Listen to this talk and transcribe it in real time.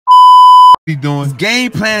he doing. His game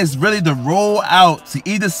plan is really to roll out to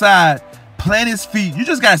either side, plant his feet. You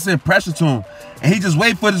just gotta send pressure to him, and he just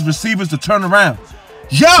wait for his receivers to turn around.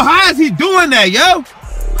 Yo, how is he doing that, yo?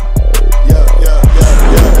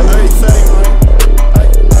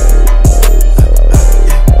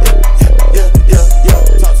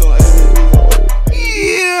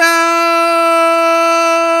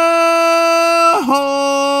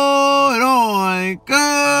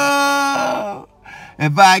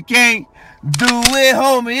 If I can't do it,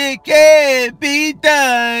 homie, it can't be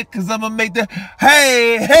done. Cause I'ma make the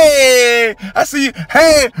hey, I see you,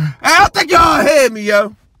 hey, I don't think y'all heard me,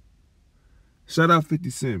 yo. Shout out 50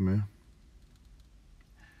 Cent, man.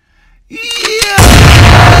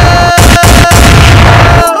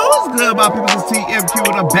 What's good, my people? This is TMQ,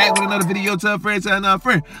 and I'm back with another video. Tell a friend, tell another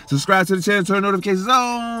friend. Subscribe to the channel, turn notifications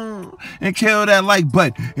on, and kill that like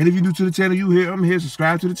button. And if you're new to the channel, I'm here.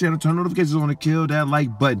 Subscribe to the channel, turn notifications on, and kill that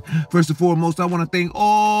like button. First and foremost, I want to thank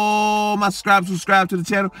all my subscribers who subscribe to the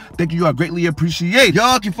channel. Thank you, I greatly appreciate.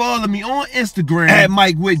 Y'all can follow me on Instagram at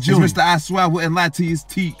Mike Witt Jr. Mr. I swear I wouldn't lie to you, it's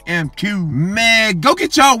TMQ. Man, go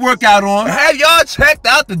get y'all workout on. Have y'all checked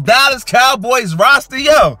out the Dallas Cowboys roster?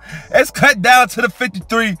 Yo, it's cut down to the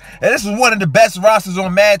 53, and this is one of the best rosters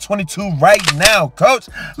on Madden 22 right now, coach.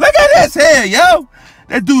 Look at this here, yo.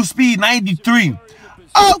 That dude speed 93.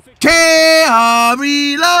 Okay, I'm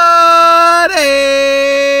reloaded.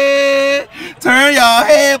 Turn your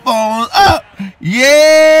headphones up.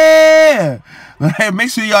 Yeah. Hey, make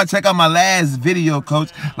sure y'all check out my last video,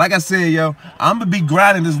 coach. Like I said, yo, I'm going to be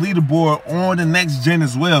grinding this leaderboard on the next gen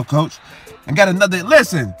as well, coach. I got another,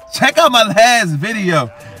 listen, check out my last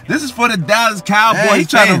video. This is for the Dallas Cowboys. He's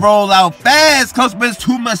trying to roll out fast, coach, but it's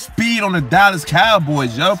too much speed on the Dallas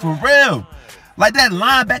Cowboys, yo, for real. Like that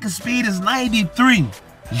linebacker speed is 93.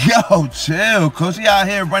 Yo, chill, coach. He out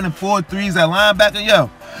here running 4.3s at linebacker, yo.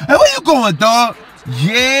 Hey, where you going, dog?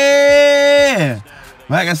 Yeah.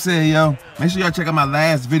 Like I said, yo, make sure y'all check out my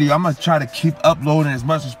last video. I'm going to try to keep uploading as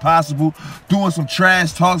much as possible, doing some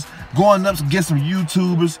trash talks, going up against some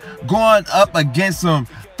YouTubers, going up against some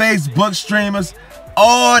Facebook streamers,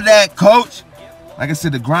 all that, coach. Like I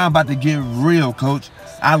said, the grind about to get real, coach.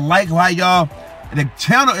 I like how y'all, the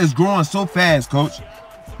channel is growing so fast, coach.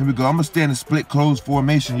 Here we go. I'm going to stay in the split close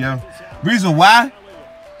formation, yo. Reason why?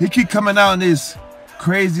 He keep coming out in this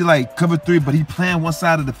crazy, like, cover 3, but he playing one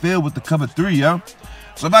side of the field with the cover 3, yo.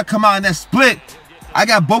 So if I come out in that split, I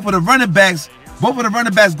got both of the running backs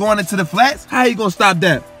going into the flats. How you gonna stop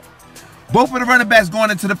that? Both of the running backs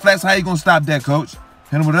going into the flats. How you gonna stop that, coach?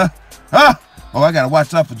 Hit him with a, oh, I gotta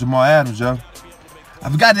watch out for Jamal Adams, yo. I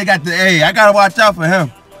forgot they got the A. I gotta watch out for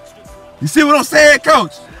him. You see what I'm saying,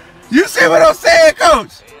 coach? You see what I'm saying,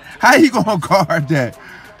 coach? How you gonna guard that?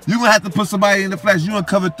 You gonna have to put somebody in the flats. You in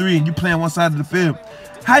cover 3 and you playing one side of the field.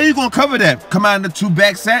 How are you going to cover that? Come out in the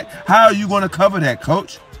 2-back set? How are you going to cover that,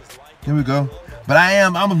 coach? Here we go. But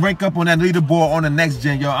I'm going to rank up on that leaderboard on the next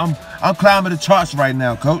gen, yo. I'm climbing the charts right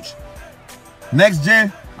now, coach. Next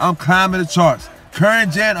gen, I'm climbing the charts.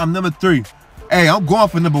 Current gen, I'm number 3. Hey, I'm going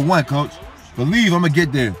for number 1, coach. Believe I'm going to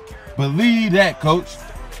get there. Believe that, coach.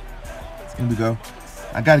 Here we go.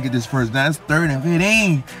 I got to get this first down. It's 3rd and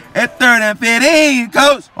 15. It's 3rd and 15,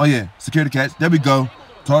 coach. Oh, yeah. Secure the catch. There we go.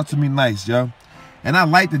 Talk to me nice, yo. And I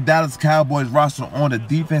like the Dallas Cowboys roster on the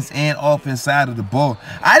defense and offense side of the ball.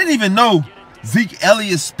 I didn't even know Zeke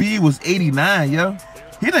Elliott's speed was 89, yo.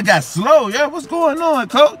 He done got slow, yo. What's going on,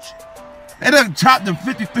 coach? They done chopped the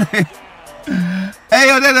 53. Hey,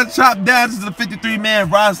 yo, they done chopped down to the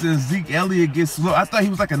 53-man roster and Zeke Elliott gets slow. I thought he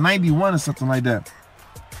was like a 91 or something like that.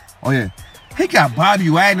 Oh, yeah. He got Bobby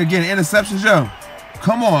Wagner getting interceptions, yo.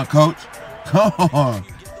 Come on, coach. Come on.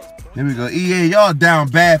 Here we go. EA, y'all down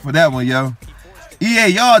bad for that one, yo. EA,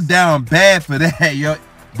 y'all down bad for that, yo.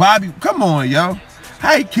 Bobby, come on, yo.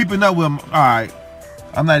 How you keeping up with him? All right.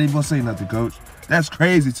 I'm not even going to say nothing, coach. That's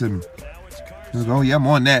crazy to me. Here we go. Yeah, I'm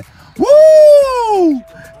on that. Woo!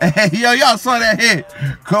 Hey, yo, y'all saw that hit.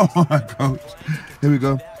 Come on, coach. Here we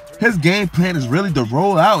go. His game plan is really to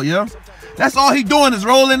roll out, yo. That's all he doing is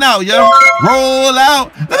rolling out, yo. Roll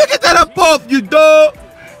out. Let me get that up off you, dog.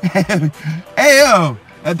 Hey, yo.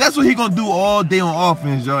 That's what he going to do all day on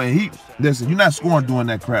offense, yo. And listen, you're not scoring doing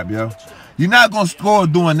that crap, yo. You're not going to score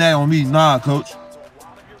doing that on me. Nah, coach.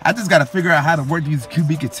 I just got to figure out how to work these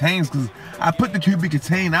QB contains because I put the QB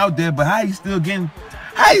contain out there, but how you still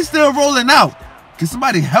rolling out? Can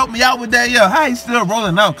somebody help me out with that, yo? How you still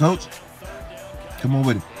rolling out, coach? Come on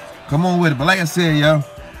with it. Come on with it. But like I said, yo,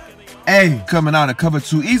 hey, coming out of cover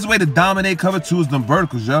 2. Easy way to dominate cover 2 is them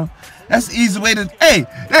verticals, yo. That's the easy way to, hey,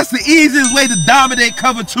 that's the easiest way to dominate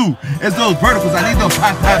cover 2 is those verticals. I need those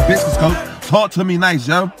hot biscuits, coach. Talk to me nice,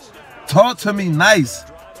 yo. Talk to me nice.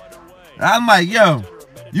 I'm like, yo,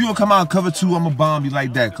 you gonna come out and cover 2, I'm gonna bomb you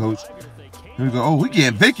like that, coach. Here we go. Oh, we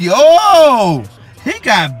get Vicky. Oh, he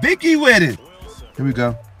got Vicky with it. Here we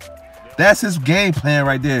go. That's his game plan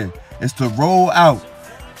right there. It's to roll out.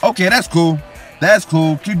 Okay, that's cool. That's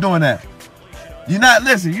cool. Keep doing that. You're not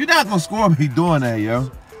gonna score me doing that,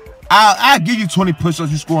 yo. I'll give you 20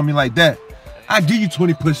 push-ups, you score me like that. I'll give you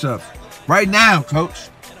 20 push-ups. Right now, coach.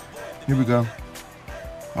 Here we go.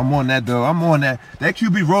 I'm on that, though. I'm on that. That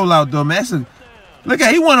QB rollout, though, man. Look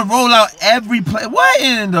at, he want to roll out every play. What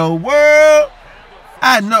in the world?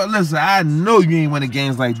 I know, listen, I know you ain't winning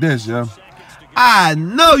games like this, yo. I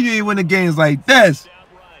know you ain't winning games like this.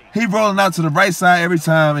 He rolling out to the right side every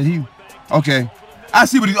time, and he, okay. I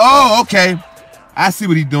see what he, oh, okay. I see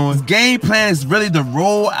what he's doing. His game plan is really to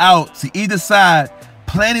roll out to either side,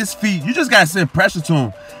 plant his feet. You just got to send pressure to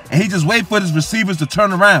him. And he just wait for his receivers to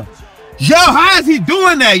turn around. Yo, how is he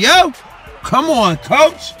doing that, yo? Come on,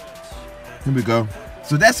 coach. Here we go.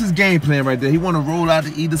 So that's his game plan right there. He want to roll out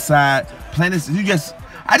to either side, plant his,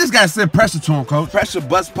 I just got to send pressure to him, coach. Pressure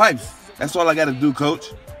bust pipes. That's all I got to do,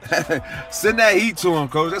 coach. Send that heat to him,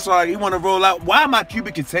 coach. That's all he want to roll out. Why my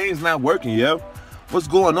cubic contains not working, yo? What's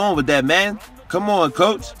going on with that, man? Come on,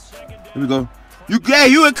 coach. Here we go.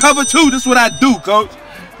 You in cover 2. This is what I do, coach.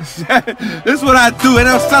 This is what I do. And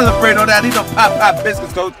they'll celebrate on that. He don't pop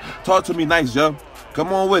biscuits, coach. Talk to me nice, yo.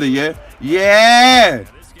 Come on with it, yeah? Yeah.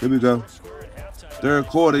 Here we go. Third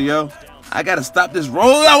quarter, yo. I got to stop this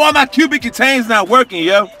rollout while my QB contains not working,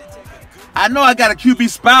 yo. I know I got a QB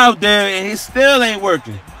spy out there, and he still ain't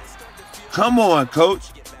working. Come on,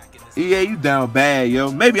 coach. Yeah, you down bad, yo.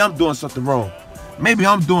 Maybe I'm doing something wrong. Maybe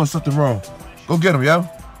I'm doing something wrong. Go get him, yo.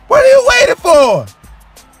 What are you waiting for?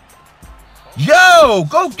 Yo,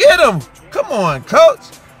 go get him. Come on, coach.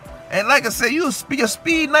 And like I said, you're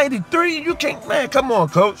speed 93. You can't, man, come on,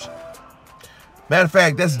 coach. Matter of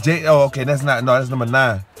fact, that's J. Oh, okay, that's not, no, that's number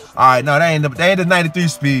 9. All right, no, that ain't the 93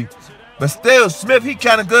 speed. But still, Smith, he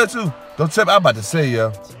kind of good, too. Don't tip, I'm about to say,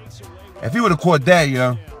 yo. If he would have caught that,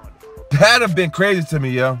 yo, that'd have been crazy to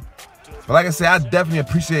me, yo. But like I said, I definitely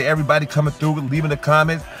appreciate everybody coming through, leaving the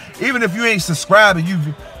comments. Even if you ain't subscribing,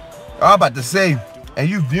 I'm about to say, and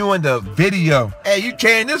you viewing the video. Hey, you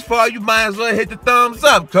came this far, you might as well hit the thumbs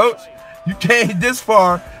up, coach. You came this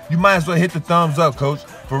far, you might as well hit the thumbs up, coach.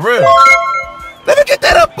 For real. Let me get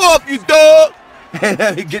that up off you, dog.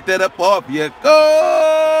 Let me get that up off you,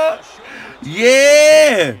 coach.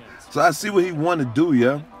 Yeah. So I see what he want to do,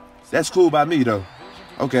 yo. That's cool by me, though.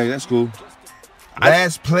 Okay, that's cool.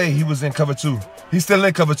 Last play, he was in cover 2. He's still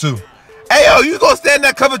in cover 2. Hey, yo, you gonna stand in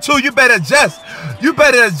that cover 2, you better adjust. You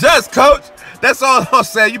better adjust, coach. That's all I'm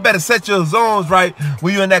saying. You better set your zones right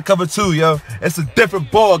when you're in that cover 2, yo. It's a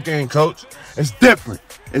different ball game, coach. It's different.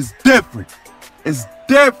 It's different. It's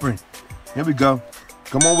different. Here we go.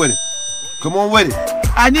 Come on with it. Come on with it.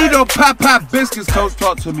 I need those pop biscuits, coach.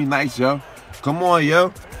 Talk to me nice, yo. Come on,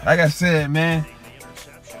 yo. Like I said, man,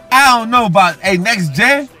 I don't know about, hey, next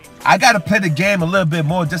gen, I got to play the game a little bit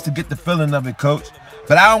more just to get the feeling of it, coach.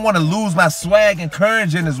 But I don't want to lose my swag and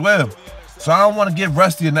courage in as well. So I don't want to get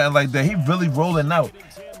rusty or nothing like that. He really rolling out.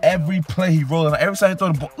 Every play he rolling out. Every time he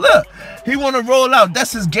throw the ball. Look, he want to roll out.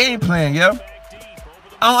 That's his game plan, yo.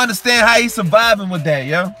 I don't understand how he's surviving with that,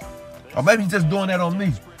 yo. Or maybe he's just doing that on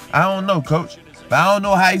me. I don't know, coach. But I don't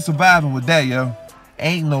know how he's surviving with that, yo.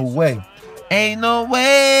 Ain't no way. Ain't no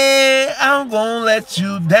way I'm gonna let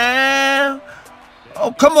you down.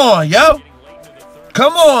 Oh, come on, yo.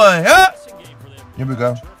 Come on, yo. Here we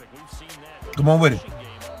go. Come on with it.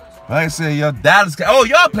 Like I said, yo,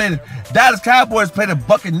 y'all playing Dallas Cowboys play the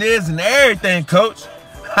Buccaneers and everything, coach.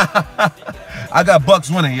 I got Bucks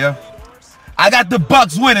winning, yo. I got the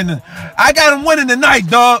Bucks winning. I got them winning tonight,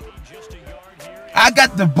 dog. I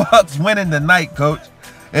got the Bucks winning tonight, coach.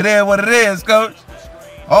 It is what it is, coach.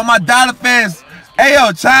 All my Dallas fans, hey,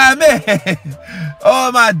 yo, chime in.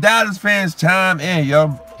 All my Dallas fans, chime in,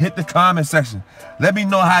 yo. Hit the comment section. Let me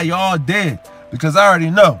know how y'all did, because I already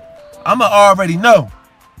know. I'ma already know.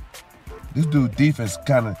 This dude defense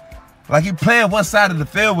kind of, like he playing one side of the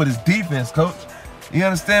field with his defense, coach. You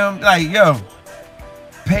understand? Like, yo,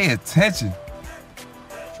 pay attention.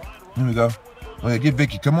 Here we go. Go ahead, get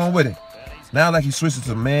Vicky. Come on with it. Now like he switches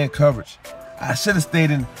to man coverage. I should have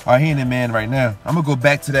stayed in, or he in the man right now. I'm going to go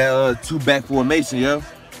back to that 2-back formation, yo.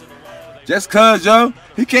 Just cuz, yo.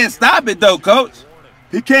 He can't stop it, though, coach.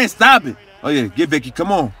 He can't stop it. Oh, yeah, get Vicky.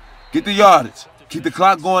 Come on. Get the yardage. Keep the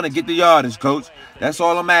clock going and get the yardage, coach. That's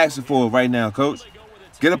all I'm asking for right now, coach.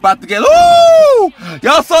 Get up out the game. Ooh!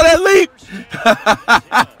 Y'all saw that leap?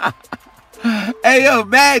 Hey, yo,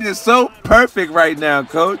 Madden is so perfect right now,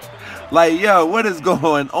 coach. Like, yo, what is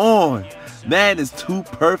going on? Man, it's too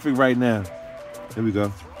perfect right now. Here we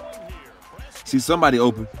go. See, somebody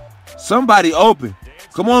open. Somebody open.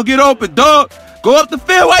 Come on, get open, dog. Go up the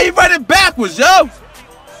field. Why you running backwards, yo?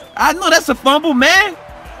 I know that's a fumble, man.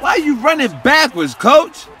 Why you running backwards,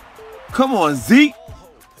 coach? Come on, Zeke.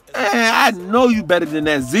 Man, I know you better than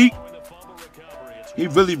that, Zeke. He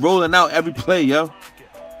really rolling out every play, yo.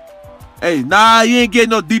 Hey, nah, you ain't getting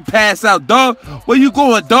no deep pass out, dog. Where you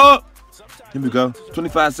going, dog? Here we go.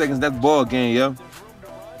 25 seconds, that's ball game, yo.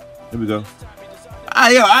 Here we go.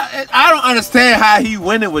 I don't understand how he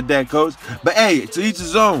winning with that, coach. But hey, to each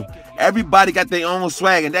his own. Everybody got their own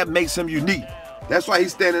swag, and that makes him unique. That's why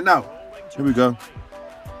he's standing out. Here we go.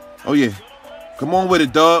 Oh, yeah. Come on with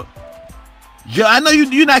it, dog. Yeah, I know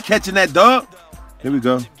you're not catching that, dog. Here we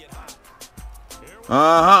go.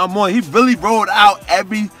 I'm on. He really rolled out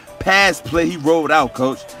every pass play he rolled out,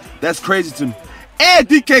 coach. That's crazy to me. And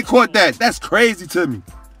DK caught that. That's crazy to me.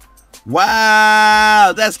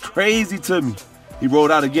 Wow, that's crazy to me. He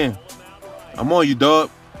rolled out again. I'm on you,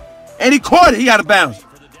 dog. And he caught it. He out of bounds.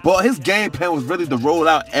 But his game plan was really to roll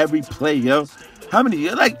out every play, yo. How many?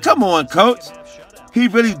 Like, come on, coach. He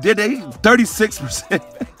really did it. He's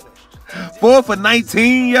 36%. 4 for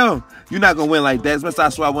 19, yo. You're not going to win like that. That's why I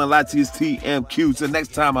swear I went a lot to his TMQ. Till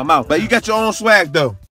next time I'm out. But you got your own swag, though.